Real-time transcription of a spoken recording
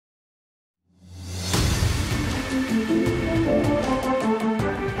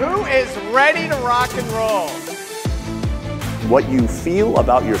is ready to rock and roll. What you feel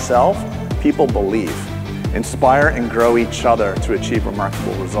about yourself, people believe. Inspire and grow each other to achieve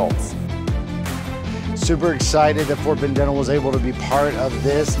remarkable results. Super excited that Fort Bend Dental was able to be part of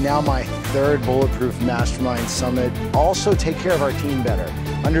this. Now my third Bulletproof Mastermind Summit. Also take care of our team better.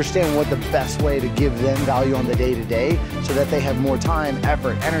 Understand what the best way to give them value on the day-to-day so that they have more time,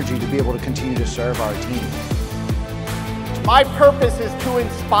 effort, energy to be able to continue to serve our team. My purpose is to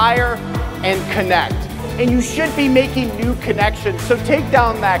inspire and connect. And you should be making new connections. So take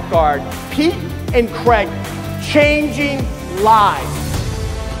down that guard. Pete and Craig, changing lives.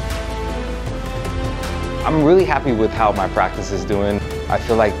 I'm really happy with how my practice is doing. I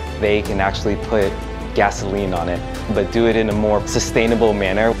feel like they can actually put gasoline on it, but do it in a more sustainable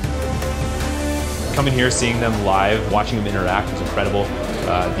manner. Coming here, seeing them live, watching them interact was incredible.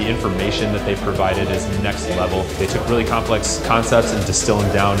 The information that they provided is next level. They took really complex concepts and distilled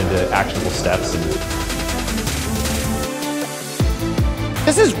them down into actionable steps.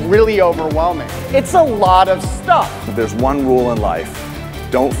 This is really overwhelming. It's a lot of stuff. There's one rule in life: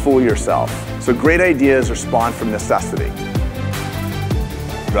 don't fool yourself. So great ideas are spawned from necessity.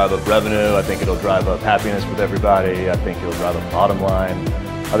 Drive up revenue, I think it'll drive up happiness with everybody, I think it'll drive up bottom line.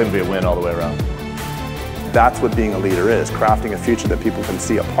 I think it'll be a win all the way around. That's what being a leader is, crafting a future that people can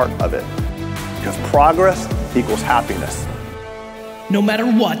see a part of it. Because progress equals happiness. No matter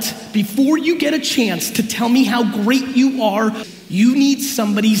what, before you get a chance to tell me how great you are, you need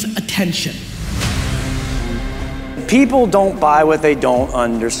somebody's attention. People don't buy what they don't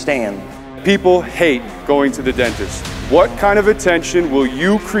understand. People hate going to the dentist. What kind of attention will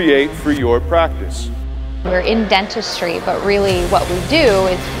you create for your practice? We're in dentistry, but really what we do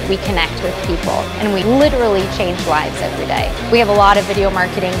is we connect with people and we literally change lives every day. We have a lot of video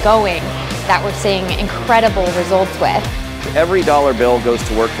marketing going that we're seeing incredible results with. Every dollar bill goes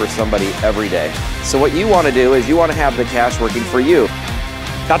to work for somebody every day. So what you want to do is you want to have the cash working for you.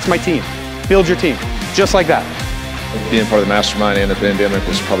 That's my team. Build your team, just like that. Being part of the mastermind and the pandemic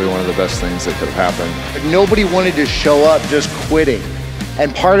was probably one of the best things that could have happened. Nobody wanted to show up just quitting.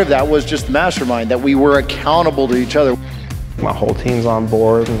 And part of that was just the mastermind, that we were accountable to each other. My whole team's on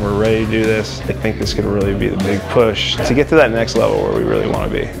board and we're ready to do this. I think this could really be the big push to get to that next level where we really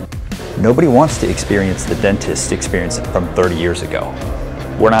want to be. Nobody wants to experience the dentist experience from 30 years ago.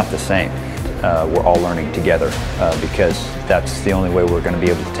 We're not the same. We're all learning together because that's the only way we're going to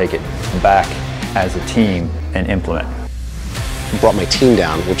be able to take it back as a team and implement. I brought my team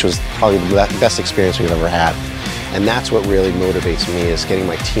down, which was probably the best experience we've ever had. And that's what really motivates me, is getting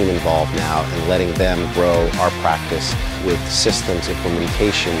my team involved now and letting them grow our practice with systems,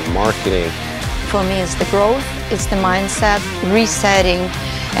 implementation, marketing. For me, it's the growth, it's the mindset, resetting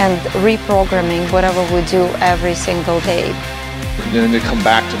and reprogramming whatever we do every single day. And then to come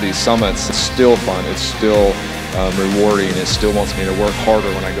back to these summits, it's still fun, it's still rewarding, it still wants me to work harder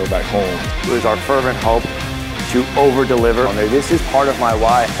when I go back home. It was our fervent hope to over-deliver. This is part of my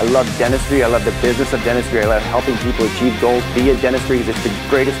why. I love dentistry, I love the business of dentistry, I love helping people achieve goals via dentistry because it's the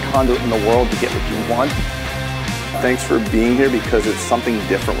greatest conduit in the world to get what you want. Thanks for being here because it's something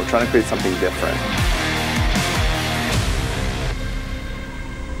different. We're trying to create something different.